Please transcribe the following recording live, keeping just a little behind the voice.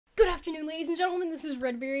Good afternoon, ladies and gentlemen, this is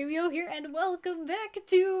Redberry here, and welcome back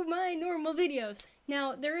to my normal videos.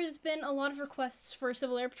 Now, there has been a lot of requests for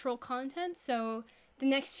Civil Air Patrol content, so the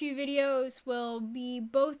next few videos will be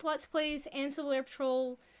both Let's Plays and Civil Air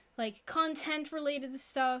Patrol, like, content-related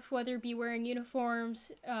stuff, whether it be wearing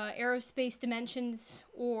uniforms, aerospace dimensions,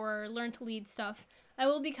 or learn to lead stuff. I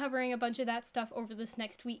will be covering a bunch of that stuff over this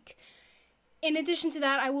next week. In addition to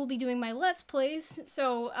that, I will be doing my Let's Plays,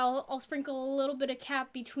 so I'll sprinkle a little bit of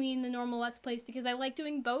cap between the normal Let's Plays because I like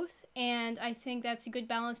doing both, and I think that's a good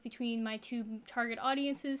balance between my two target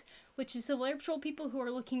audiences, which is Civil Air Patrol people who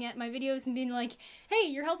are looking at my videos and being like, hey,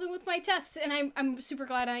 you're helping with my tests, and I'm super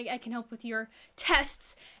glad I can help with your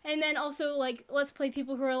tests. And then also, like, Let's Play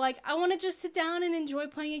people who are like, I want to just sit down and enjoy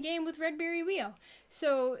playing a game with Redberry Weo.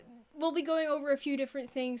 So we'll be going over a few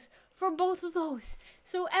different things for both of those,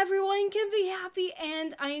 so everyone can be happy,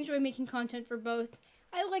 and I enjoy making content for both.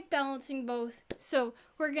 I like balancing both, so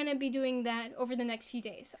we're gonna be doing that over the next few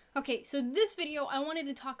days. Okay, so this video, I wanted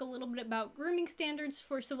to talk a little bit about grooming standards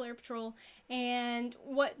for Civil Air Patrol, and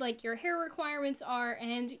what, like, your hair requirements are,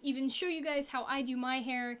 and even show you guys how I do my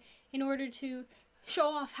hair in order to show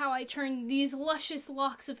off how I turn these luscious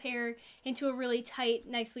locks of hair into a really tight,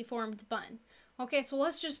 nicely formed bun. Okay, so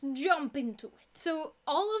let's just jump into it. So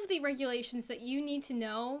all of the regulations that you need to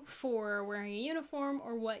know for wearing a uniform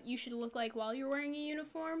or what you should look like while you're wearing a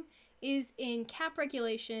uniform is in CAP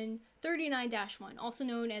regulation 39-1, also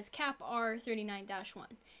known as CAPR 39-1.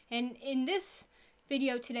 And in this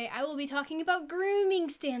video today, I will be talking about grooming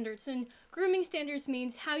standards. And grooming standards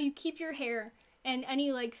means how you keep your hair and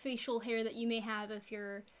any, like, facial hair that you may have if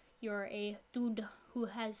you're a dude who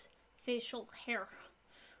has facial hair.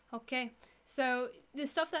 Okay? So the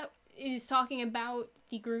stuff that is talking about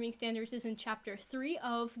the grooming standards is in Chapter 3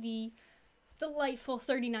 of the delightful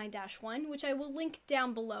 39-1, which I will link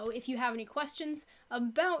down below if you have any questions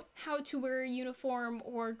about how to wear a uniform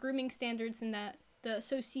or grooming standards and the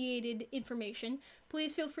associated information.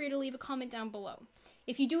 Please feel free to leave a comment down below.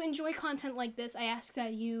 If you do enjoy content like this, I ask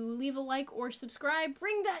that you leave a like or subscribe,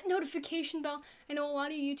 ring that notification bell. I know a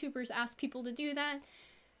lot of YouTubers ask people to do that.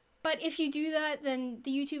 But if you do that, then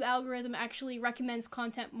the YouTube algorithm actually recommends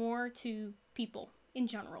content more to people in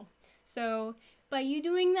general. So by you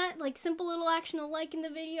doing that, like, simple little action of liking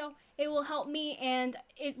the video, it will help me and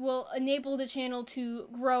it will enable the channel to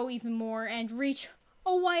grow even more and reach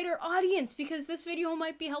a wider audience, because this video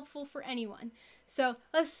might be helpful for anyone. So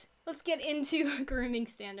let's get into grooming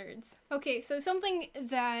standards. Okay, so something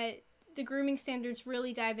that the grooming standards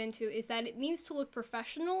really dive into is that it needs to look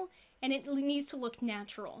professional and it needs to look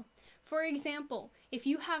natural. For example, if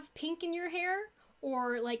you have pink in your hair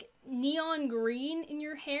or, like, neon green in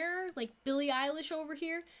your hair, like Billie Eilish over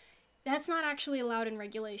here, that's not actually allowed in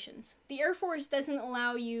regulations. The Air Force doesn't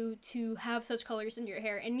allow you to have such colors in your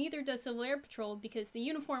hair, and neither does Civil Air Patrol, because the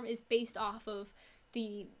uniform is based off of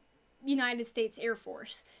the United States Air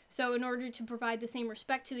Force. So in order to provide the same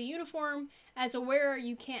respect to the uniform, as a wearer,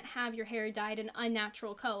 you can't have your hair dyed an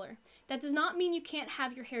unnatural color. That does not mean you can't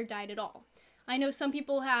have your hair dyed at all. I know some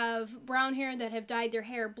people have brown hair that have dyed their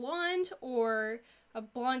hair blonde, or a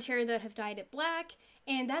blonde hair that have dyed it black,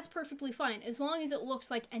 and that's perfectly fine, as long as it looks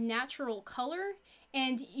like a natural color,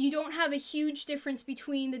 and you don't have a huge difference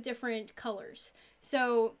between the different colors.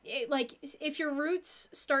 So, like, if your roots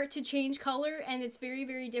start to change color and it's very,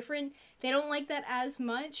 very different, they don't like that as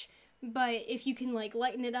much. But if you can, like,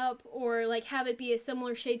 lighten it up or, like, have it be a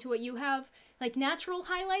similar shade to what you have, like, natural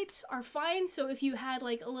highlights are fine. So if you had,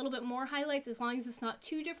 like, a little bit more highlights, as long as it's not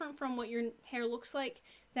too different from what your hair looks like,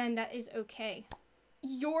 then that is okay.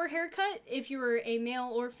 Your haircut, if you're a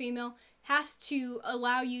male or female, has to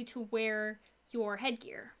allow you to wear your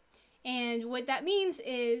headgear. And what that means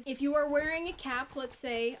is, if you are wearing a cap, let's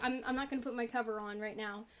say, I'm not going to put my cover on right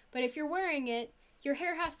now, but if you're wearing it, your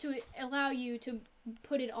hair has to allow you to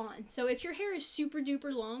put it on. So if your hair is super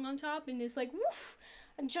duper long on top and it's like, woof,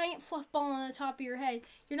 a giant fluff ball on the top of your head,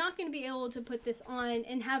 you're not going to be able to put this on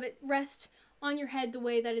and have it rest on your head the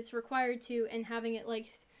way that it's required to, and having it, like,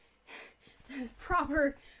 the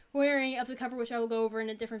proper wearing of the cover, which I will go over in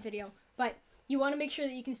a different video. But you want to make sure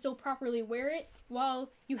that you can still properly wear it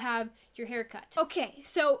while you have your hair cut. Okay,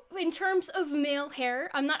 so in terms of male hair,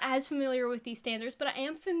 I'm not as familiar with these standards, but I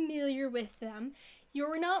am familiar with them.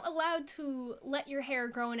 You're not allowed to let your hair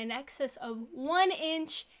grow in an excess of 1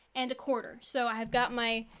 inch and a quarter. So I've got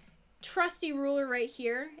my trusty ruler right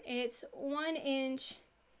here. It's 1 inch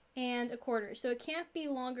and a quarter. So it can't be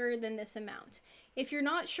longer than this amount. If you're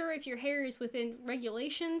not sure if your hair is within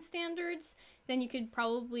regulation standards, then you could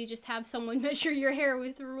probably just have someone measure your hair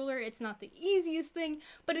with a ruler. It's not the easiest thing,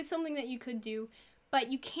 but it's something that you could do. but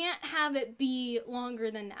you can't have it be longer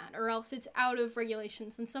than that, or else it's out of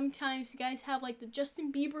regulations. And sometimes you guys have like the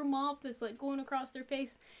Justin Bieber mop that's like going across their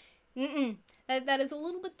face. That is a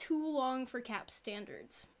little bit too long for CAP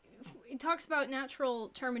standards. It talks about natural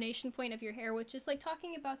termination point of your hair, which is like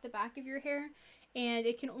talking about the back of your hair, and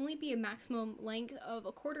it can only be a maximum length of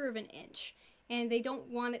 1/4 of an inch. And they don't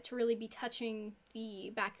want it to really be touching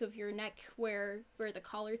the back of your neck where the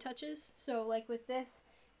collar touches. So like with this,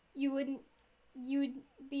 you would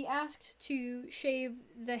be asked to shave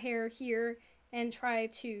the hair here and try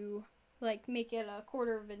to like make it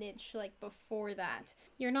 1/4 of an inch like before that.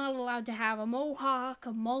 You're not allowed to have a mohawk,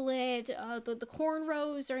 a mullet, the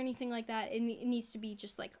cornrows or anything like that. It needs to be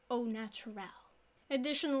just like au naturel.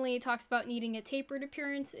 Additionally, it talks about needing a tapered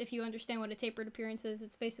appearance. If you understand what a tapered appearance is,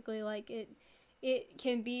 it's basically like it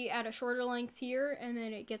can be at a shorter length here, and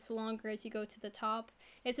then it gets longer as you go to the top.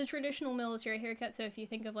 It's a traditional military haircut, so if you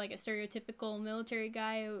think of like a stereotypical military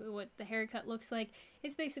guy, what the haircut looks like,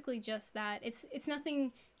 it's basically just that. It's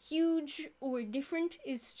nothing huge or different.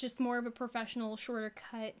 It's just more of a professional, shorter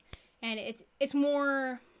cut, and it's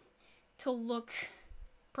more to look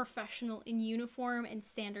professional in uniform and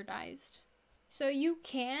standardized. So you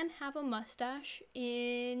can have a mustache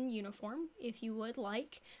in uniform if you would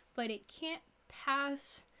like, but it can't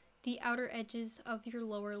pass the outer edges of your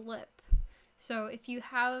lower lip. So if you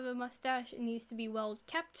have a mustache, it needs to be well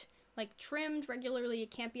kept, like trimmed regularly.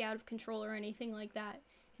 It can't be out of control or anything like that,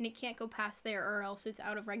 and it can't go past there or else it's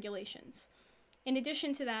out of regulations. In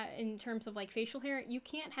addition to that, in terms of like facial hair, you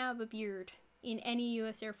can't have a beard in any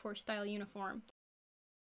U.S. Air Force style uniform.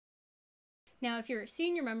 Now, if you're a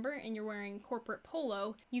senior member and you're wearing corporate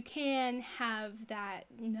polo, you can have that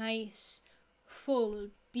nice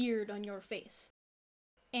full beard on your face.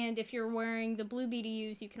 And if you're wearing the blue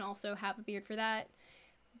BDUs, you can also have a beard for that.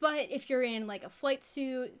 But if you're in like a flight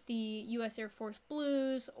suit, the U.S. Air Force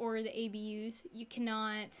Blues, or the ABUs, you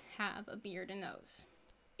cannot have a beard in those.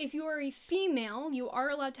 If you are a female, you are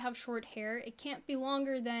allowed to have short hair. It can't be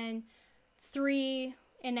longer than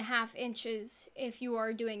 3.5 inches if you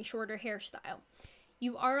are doing shorter hairstyle.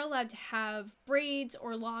 You are allowed to have braids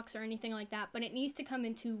or locks or anything like that, but it needs to come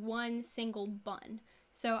into one single bun.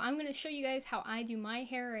 So I'm going to show you guys how I do my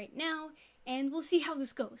hair right now, and we'll see how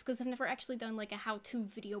this goes, because I've never actually done like a how-to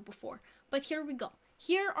video before. But here we go.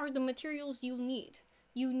 Here are the materials you need.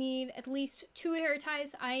 You need at least 2 hair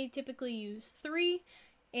ties. I typically use 3,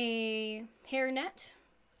 a hairnet,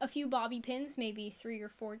 a few bobby pins, maybe 3 or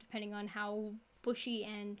 4, depending on how bushy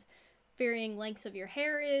and varying lengths of your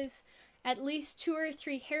hair is, at least 2 or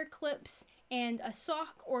 3 hair clips, and a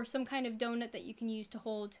sock or some kind of donut that you can use to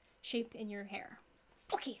hold shape in your hair.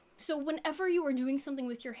 Okay, so whenever you are doing something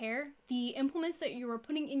with your hair, the implements that you are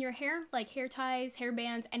putting in your hair, like hair ties, hair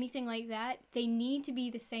bands, anything like that, they need to be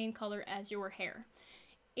the same color as your hair.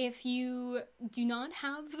 If you do not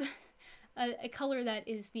have a color that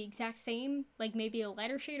is the exact same, like maybe a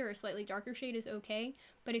lighter shade or a slightly darker shade is okay,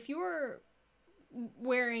 but if you're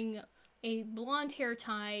wearing a blonde hair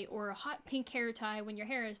tie or a hot pink hair tie when your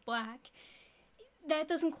hair is black, that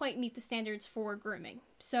doesn't quite meet the standards for grooming.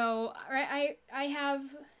 So I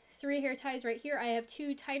have 3 hair ties right here. I have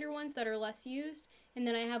 2 tighter ones that are less used, and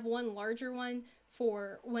then I have 1 larger one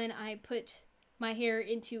for when I put my hair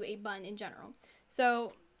into a bun in general.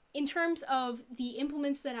 So in terms of the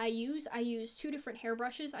implements that I use 2 different hair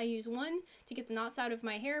brushes. I use one to get the knots out of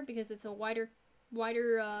my hair because it's a wider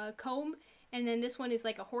comb, and then this one is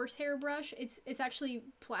like a horsehair brush. It's actually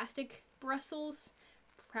plastic bristles,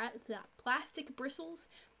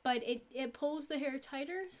 but it pulls the hair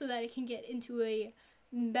tighter so that it can get into a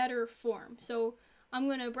better form. So I'm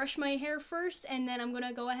gonna brush my hair first, and then I'm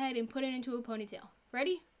gonna go ahead and put it into a ponytail.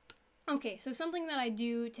 Ready? Okay, so something that I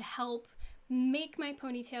do to help make my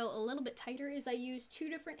ponytail a little bit tighter is I use 2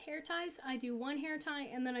 different hair ties. I do 1 hair tie,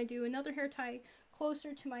 and then I do another hair tie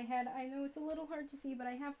closer to my head. I know it's a little hard to see, but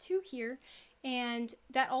I have 2 here, and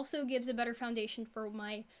that also gives a better foundation for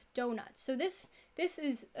my donut. So this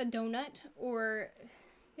is a donut, or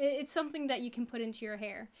it's something that you can put into your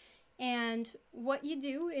hair. And what you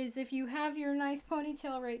do is, if you have your nice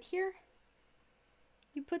ponytail right here,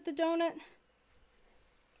 you put the donut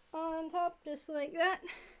on top just like that,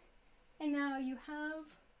 and now you have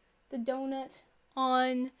the donut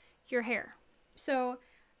on your hair. So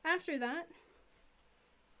after that,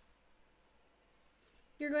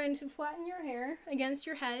 you're going to flatten your hair against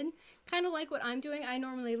your head, kind of like what I'm doing. I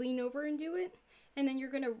normally lean over and do it, and then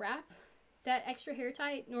you're going to wrap that extra hair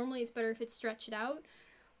tie, normally it's better if it's stretched out,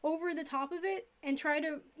 over the top of it, and try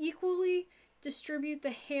to equally distribute the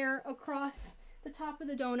hair across the top of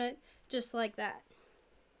the donut, just like that.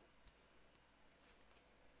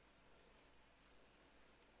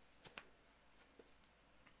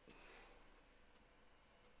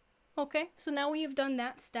 Okay, so now we have done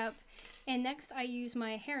that step, and next I use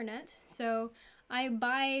my hairnet. So I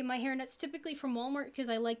buy my hairnets typically from Walmart because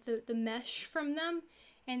I like the mesh from them,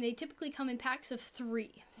 and they typically come in packs of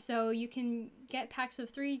 3. So you can get packs of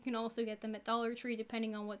 3, you can also get them at Dollar Tree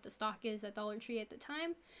depending on what the stock is at Dollar Tree at the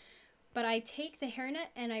time. But I take the hairnet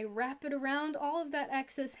and I wrap it around all of that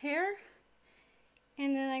excess hair,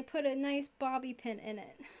 and then I put a nice bobby pin in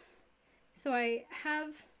it. So I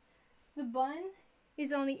have the bun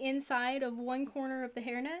is on the inside of one corner of the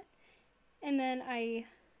hairnet, and then I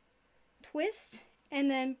twist and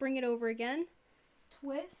then bring it over again,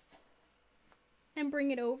 twist and bring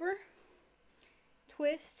it over,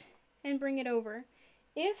 twist and bring it over.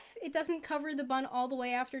 If it doesn't cover the bun all the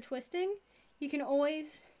way after twisting, you can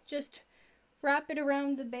always just wrap it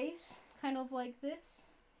around the base, kind of like this,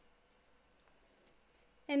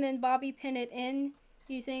 and then bobby pin it in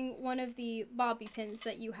using one of the bobby pins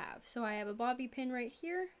that you have. So I have a bobby pin right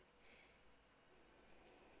here.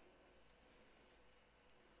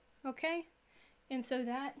 Okay, and so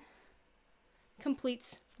that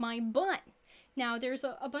completes my bun. Now there's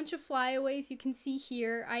a bunch of flyaways you can see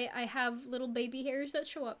here. I have little baby hairs that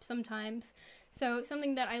show up sometimes. So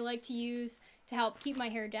something that I like to use to help keep my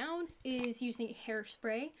hair down is using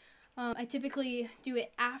hairspray. I typically do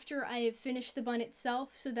it after I have finished the bun itself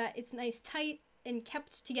so that it's nice tight and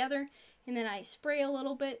kept together, and then I spray a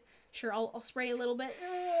little bit. Sure, I'll spray a little bit.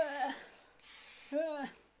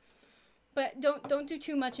 But don't do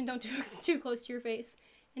too much and don't do it too close to your face.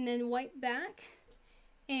 And then wipe back,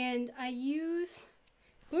 and I use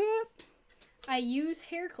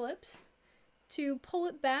hair clips to pull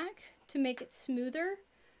it back to make it smoother.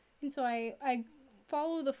 And so I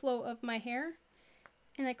follow the flow of my hair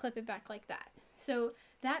and I clip it back like that. So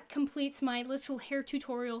that completes my little hair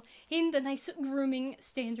tutorial in the nice grooming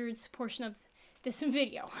standards portion of this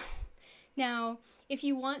video. Now, if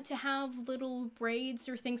you want to have little braids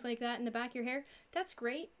or things like that in the back of your hair, that's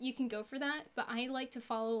great. You can go for that, but I like to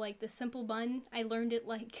follow like the simple bun. I learned it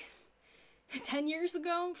like 10 years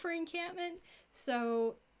ago for encampment,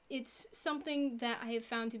 so it's something that I have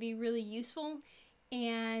found to be really useful,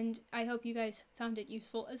 and I hope you guys found it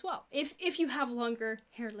useful as well, if you have longer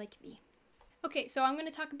hair like me. Okay, so I'm going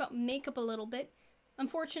to talk about makeup a little bit.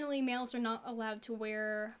 Unfortunately, males are not allowed to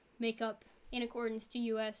wear makeup in accordance to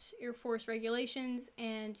U.S. Air Force regulations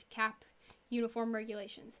and CAP uniform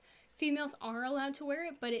regulations. Females are allowed to wear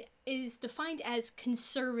it, but it is defined as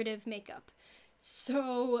conservative makeup.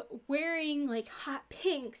 So wearing like hot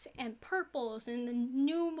pinks and purples and the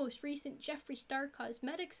new most recent Jeffree Star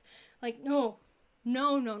cosmetics, like no.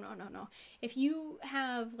 If you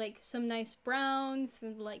have like some nice browns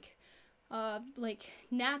and like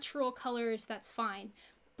natural colors, that's fine.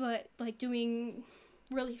 But like doing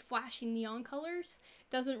really flashy neon colors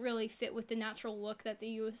doesn't really fit with the natural look that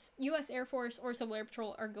the U.S. Air Force or Civil Air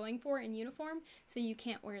Patrol are going for in uniform, so you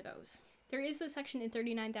can't wear those. There is a section in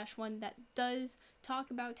 39-1 that does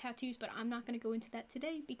talk about tattoos, but I'm not going to go into that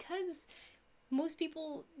today because most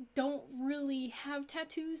people don't really have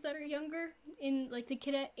tattoos that are younger in like the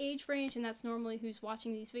cadet age range, and that's normally who's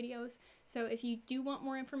watching these videos. So if you do want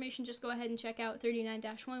more information, just go ahead and check out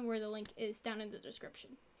 39-1 where the link is down in the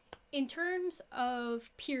description. In terms of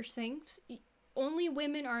piercings, only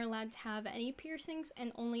women are allowed to have any piercings,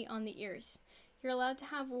 and only on the ears. You're allowed to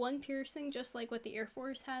have one piercing, just like what the Air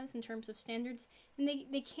Force has in terms of standards, and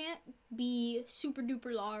they can't be super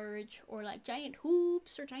duper large or like giant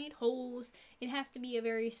hoops or giant holes. It has to be a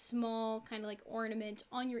very small kind of like ornament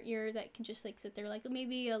on your ear that can just like sit there, like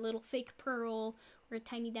maybe a little fake pearl or a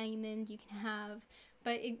tiny diamond you can have,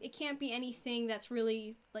 but it can't be anything that's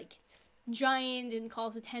really like giant and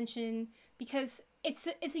calls attention, because it's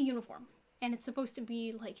a uniform. And it's supposed to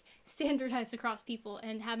be, like, standardized across people,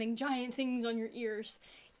 and having giant things on your ears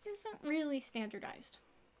isn't really standardized.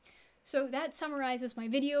 So that summarizes my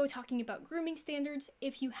video talking about grooming standards.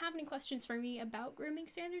 If you have any questions for me about grooming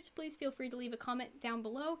standards, please feel free to leave a comment down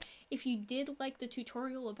below. If you did like the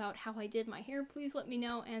tutorial about how I did my hair, please let me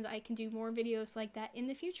know, and I can do more videos like that in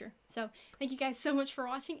the future. So thank you guys so much for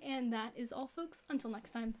watching, and that is all, folks. Until next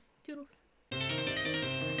time, toodles.